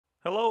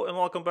Hello and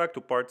welcome back to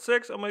part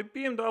 6 of my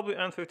BMW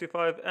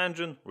N55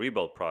 engine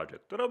rebuild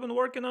project that I've been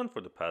working on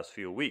for the past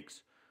few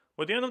weeks.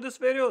 By the end of this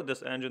video,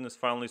 this engine is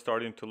finally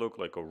starting to look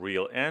like a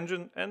real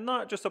engine and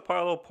not just a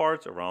pile of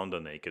parts around a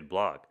naked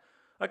block.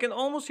 I can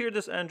almost hear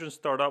this engine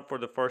start up for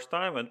the first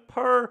time and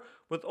purr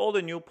with all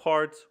the new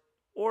parts,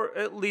 or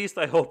at least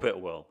I hope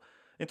it will.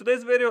 In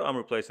today's video, I'm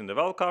replacing the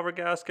valve cover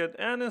gasket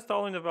and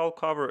installing the valve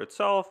cover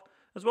itself,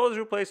 as well as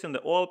replacing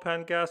the oil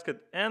pan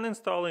gasket and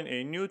installing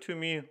a new to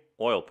me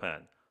oil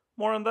pan.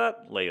 More on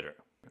that later.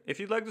 If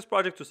you'd like this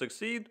project to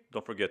succeed,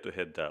 don't forget to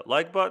hit that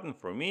like button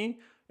for me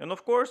and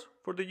of course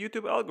for the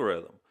YouTube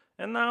algorithm.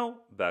 And now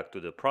back to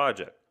the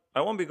project.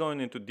 I won't be going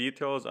into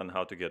details on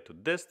how to get to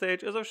this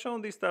stage as I've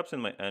shown these steps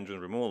in my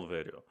engine removal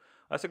video.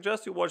 I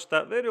suggest you watch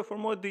that video for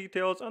more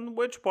details on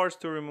which parts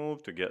to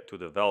remove to get to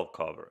the valve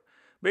cover.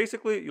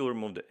 Basically, you'll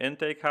remove the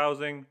intake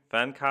housing,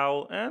 fan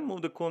cowl, and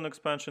move the coolant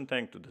expansion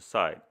tank to the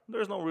side.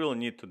 There's no real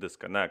need to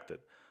disconnect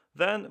it.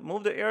 Then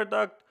move the air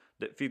duct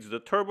that feeds the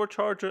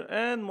turbocharger,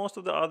 and most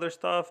of the other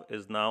stuff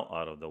is now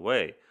out of the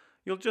way.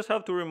 You'll just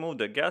have to remove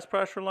the gas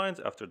pressure lines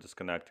after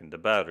disconnecting the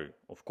battery,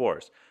 of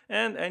course,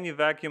 and any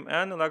vacuum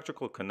and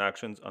electrical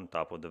connections on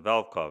top of the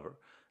valve cover.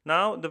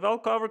 Now, the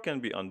valve cover can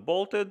be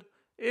unbolted.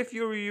 If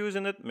you're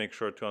reusing it, make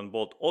sure to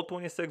unbolt all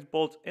 26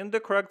 bolts in the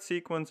correct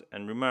sequence,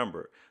 and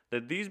remember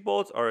that these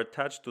bolts are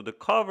attached to the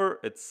cover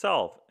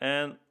itself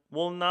and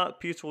will not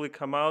peacefully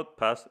come out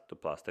past the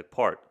plastic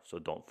part, so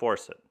don't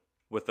force it.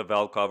 With the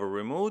valve cover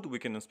removed, we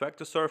can inspect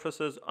the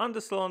surfaces on the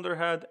cylinder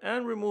head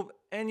and remove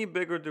any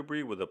bigger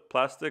debris with a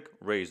plastic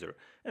razor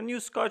and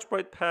use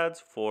Scotch-Brite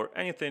pads for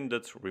anything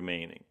that's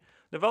remaining.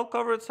 The valve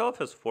cover itself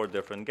has 4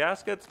 different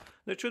gaskets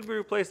that should be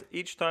replaced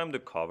each time the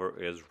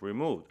cover is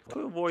removed to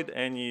avoid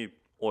any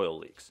oil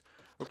leaks.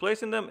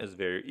 Replacing them is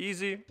very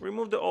easy.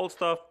 Remove the old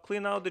stuff,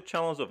 clean out the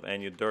channels of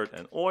any dirt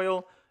and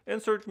oil,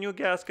 insert new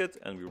gaskets,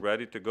 and be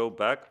ready to go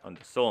back on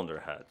the cylinder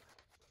head.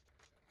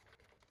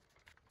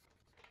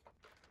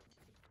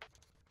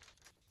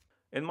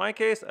 In my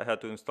case, I had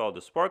to install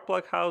the spark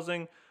plug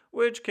housing,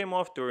 which came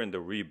off during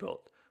the rebuild.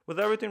 With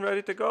everything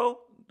ready to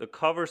go, the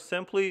cover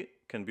simply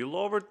can be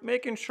lowered,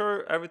 making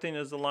sure everything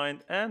is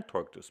aligned and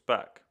torqued to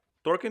spec.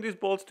 Torquing these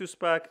bolts to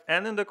spec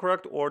and in the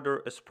correct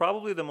order is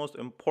probably the most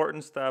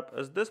important step,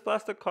 as this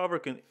plastic cover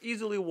can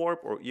easily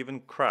warp or even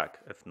crack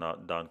if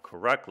not done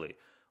correctly.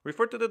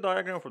 Refer to the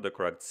diagram for the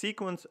correct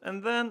sequence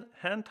and then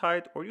hand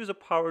tight or use a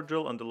power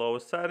drill on the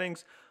lowest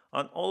settings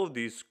on all of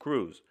these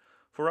screws.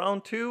 For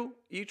round 2,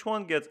 each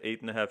one gets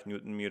 8.5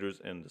 Newton meters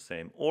in the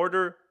same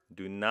order.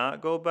 Do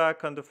not go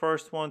back on the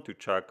first one to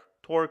check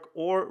torque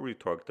or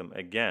retorque them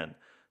again.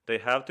 They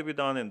have to be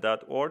done in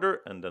that order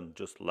and then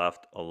just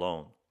left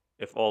alone.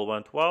 If all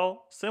went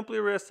well, simply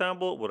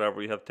reassemble whatever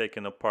you have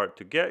taken apart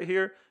to get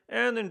here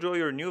and enjoy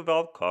your new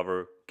valve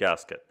cover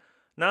gasket.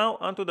 Now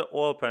onto the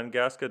oil pan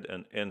gasket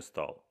and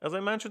install. As I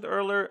mentioned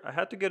earlier, I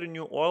had to get a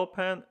new oil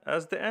pan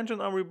as the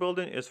engine I'm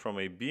rebuilding is from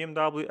a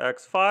BMW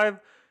X5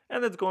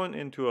 and it's going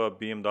into a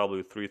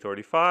BMW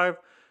 335,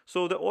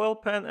 so the oil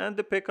pan and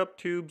the pickup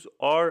tubes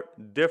are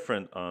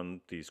different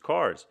on these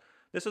cars.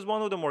 This is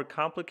one of the more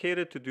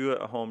complicated to do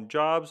at home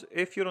jobs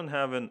if you don't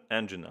have an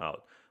engine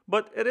out,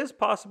 but it is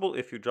possible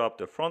if you drop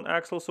the front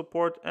axle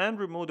support and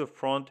remove the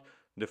front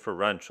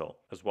differential,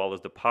 as well as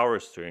the power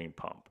steering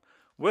pump.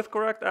 With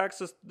correct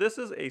access, this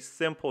is a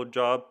simple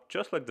job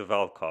just like the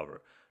valve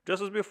cover.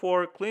 Just as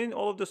before, cleaning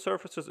all of the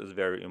surfaces is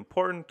very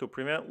important to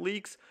prevent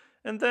leaks,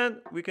 and then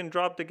we can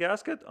drop the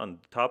gasket on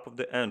the top of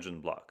the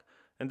engine block.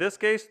 In this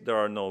case, there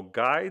are no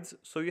guides,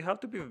 so you have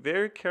to be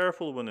very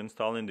careful when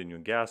installing the new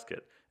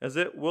gasket, as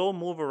it will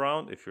move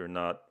around if you're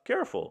not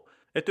careful.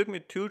 It took me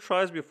 2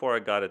 tries before I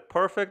got it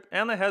perfect,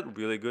 and I had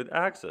really good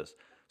access.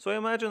 So I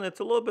imagine it's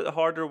a little bit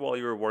harder while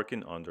you're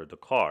working under the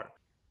car.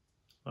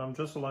 I'm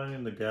just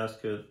aligning the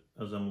gasket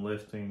as I'm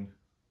lifting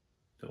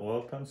the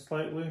oil pan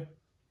slightly.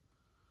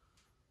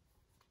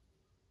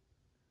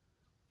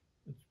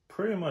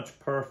 Pretty much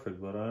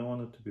perfect, but I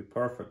want it to be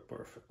perfect.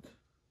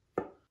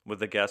 With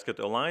the gasket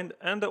aligned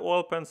and the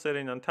oil pan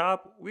sitting on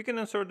top, we can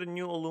insert the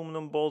new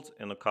aluminum bolts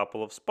in a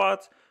couple of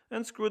spots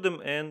and screw them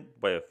in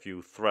by a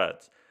few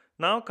threads.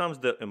 Now comes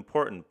the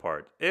important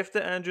part. If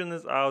the engine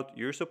is out,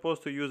 you're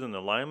supposed to use an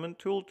alignment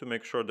tool to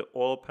make sure the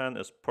oil pan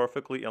is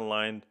perfectly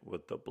aligned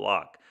with the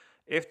block.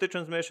 If the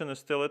transmission is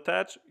still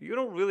attached, you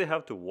don't really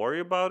have to worry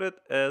about it,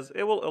 as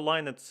it will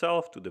align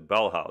itself to the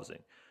bell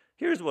housing.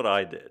 Here's what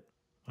I did.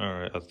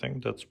 Alright, I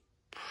think that's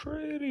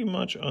pretty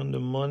much on the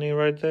money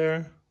right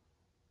there.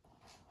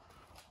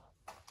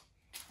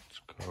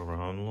 Let's go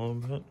around a little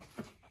bit.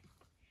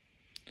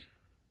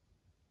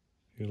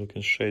 You're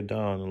looking straight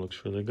down, it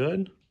looks really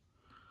good.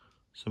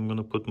 So I'm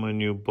gonna put my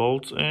new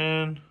bolts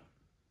in.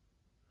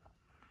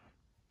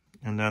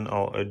 And then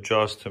I'll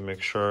adjust to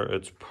make sure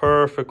it's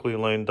perfectly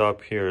lined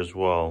up here as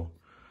well.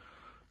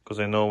 Because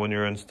I know when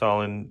you're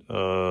installing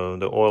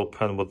the oil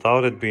pan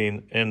without it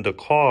being in the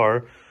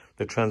car,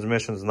 the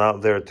transmission's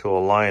not there to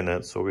align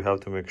it, so we have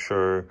to make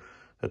sure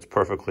it's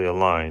perfectly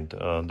aligned.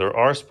 There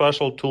are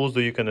special tools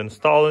that you can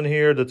install in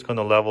here that's going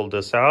to level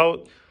this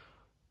out.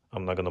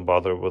 I'm not gonna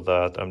bother with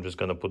that. I'm just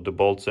gonna put the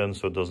bolts in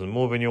so it doesn't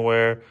move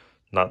anywhere.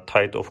 Not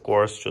tight, of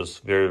course,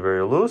 just very,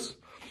 very loose.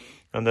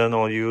 And then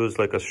I'll use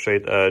like a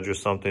straight edge or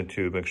something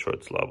to make sure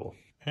it's level.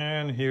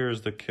 And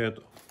here's the kit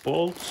of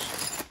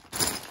bolts.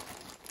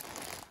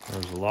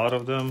 There's a lot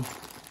of them.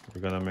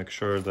 We're gonna make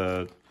sure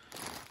that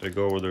they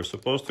go where they're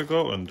supposed to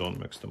go and don't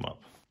mix them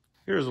up.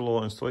 Here's a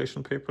little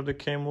installation paper that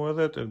came with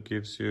it. It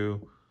gives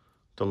you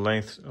the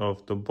length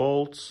of the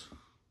bolts,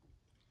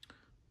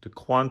 the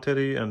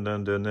quantity, and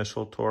then the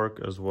initial torque,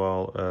 as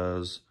well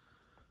as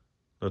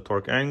the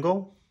torque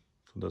angle.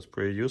 So that's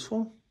pretty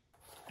useful.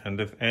 And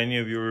if any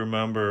of you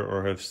remember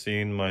or have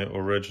seen my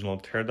original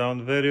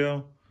teardown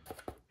video,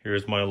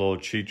 here's my little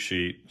cheat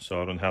sheet,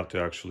 so I don't have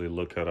to actually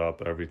look it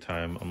up every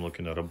time I'm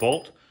looking at a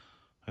bolt.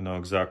 I know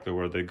exactly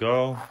where they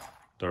go,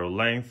 their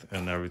length,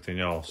 and everything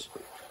else.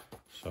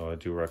 So I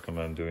do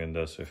recommend doing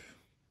this if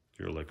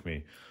you're like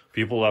me.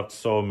 People left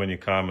so many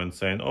comments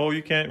saying, oh,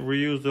 you can't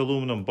reuse the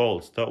aluminum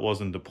bolts. That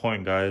wasn't the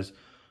point, guys.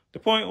 The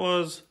point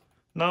was,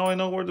 now I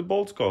know where the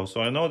bolts go. So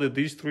I know that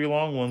these 3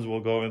 long ones will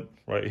go in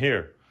right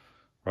here,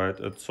 right?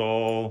 It's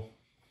all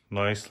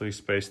nicely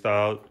spaced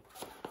out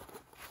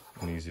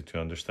and easy to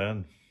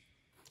understand.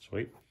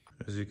 Sweet.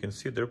 As you can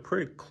see, they're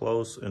pretty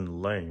close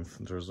in length.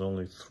 There's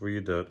only 3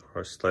 that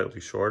are slightly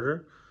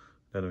shorter.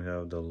 Then we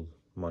have the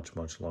much,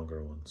 much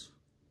longer ones.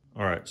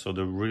 All right, so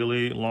the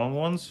really long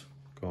ones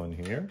go in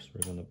here. So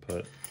we're gonna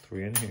put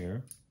 3 in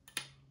here.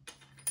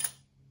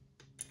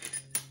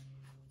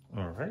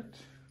 All right.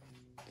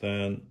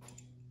 Then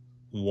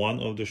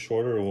one of the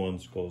shorter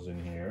ones goes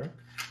in here.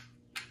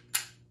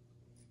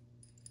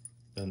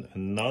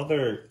 And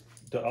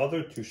the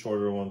other 2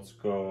 shorter ones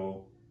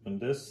go on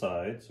this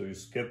side. So you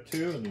skip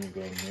 2 and then you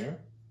go in here.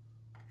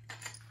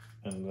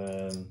 And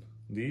then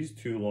these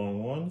 2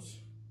 long ones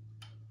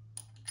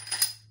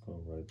go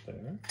right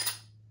there.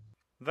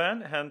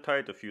 Then hand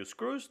tight a few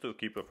screws to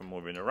keep it from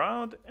moving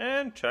around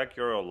and check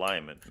your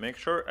alignment. Make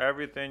sure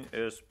everything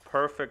is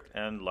perfect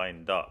and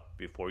lined up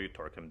before you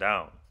torque them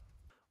down.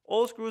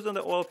 All screws on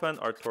the oil pan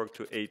are torqued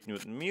to 8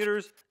 Newton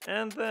meters,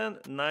 and then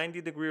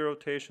 90-degree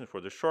rotation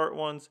for the short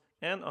ones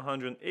and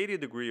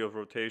 180-degree of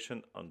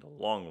rotation on the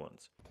long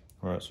ones.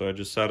 All right, so I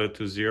just set it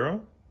to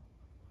 0.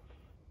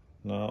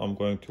 Now I'm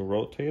going to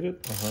rotate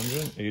it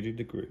 180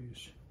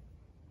 degrees.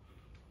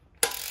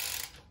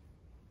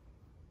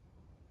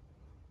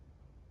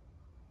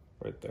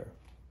 Right there.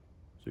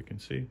 So you can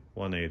see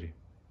 180.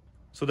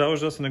 So that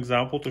was just an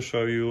example to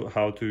show you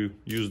how to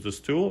use this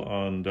tool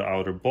on the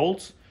outer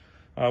bolts.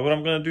 What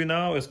I'm going to do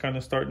now is kind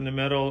of start in the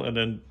middle and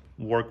then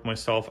work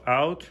myself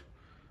out,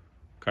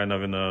 kind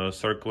of in a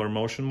circular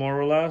motion more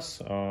or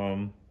less.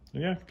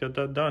 Yeah, get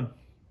that done.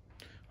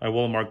 I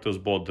will mark those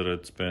bolts that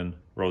it's been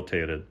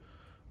rotated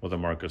with a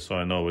marker so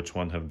I know which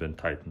one have been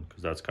tightened,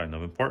 because that's kind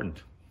of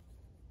important.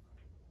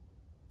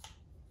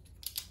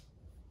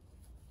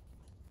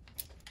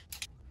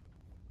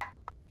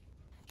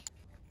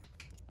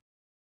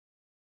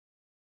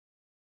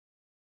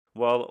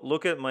 Well,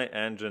 look at my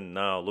engine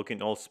now,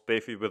 looking all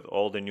spiffy with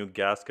all the new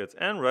gaskets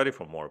and ready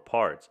for more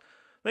parts.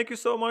 Thank you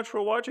so much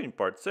for watching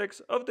part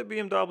 6 of the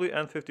BMW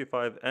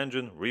N55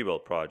 engine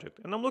rebuild project,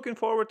 and I'm looking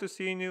forward to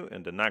seeing you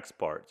in the next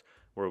part,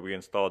 where we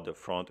installed the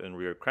front and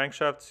rear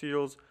crankshaft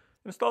seals,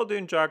 installed the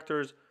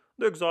injectors,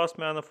 the exhaust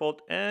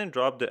manifold, and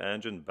dropped the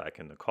engine back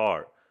in the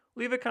car.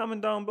 Leave a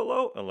comment down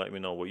below and let me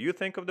know what you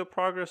think of the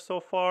progress so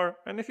far,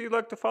 and if you'd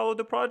like to follow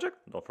the project,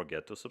 don't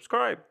forget to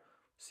subscribe.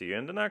 See you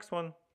in the next one.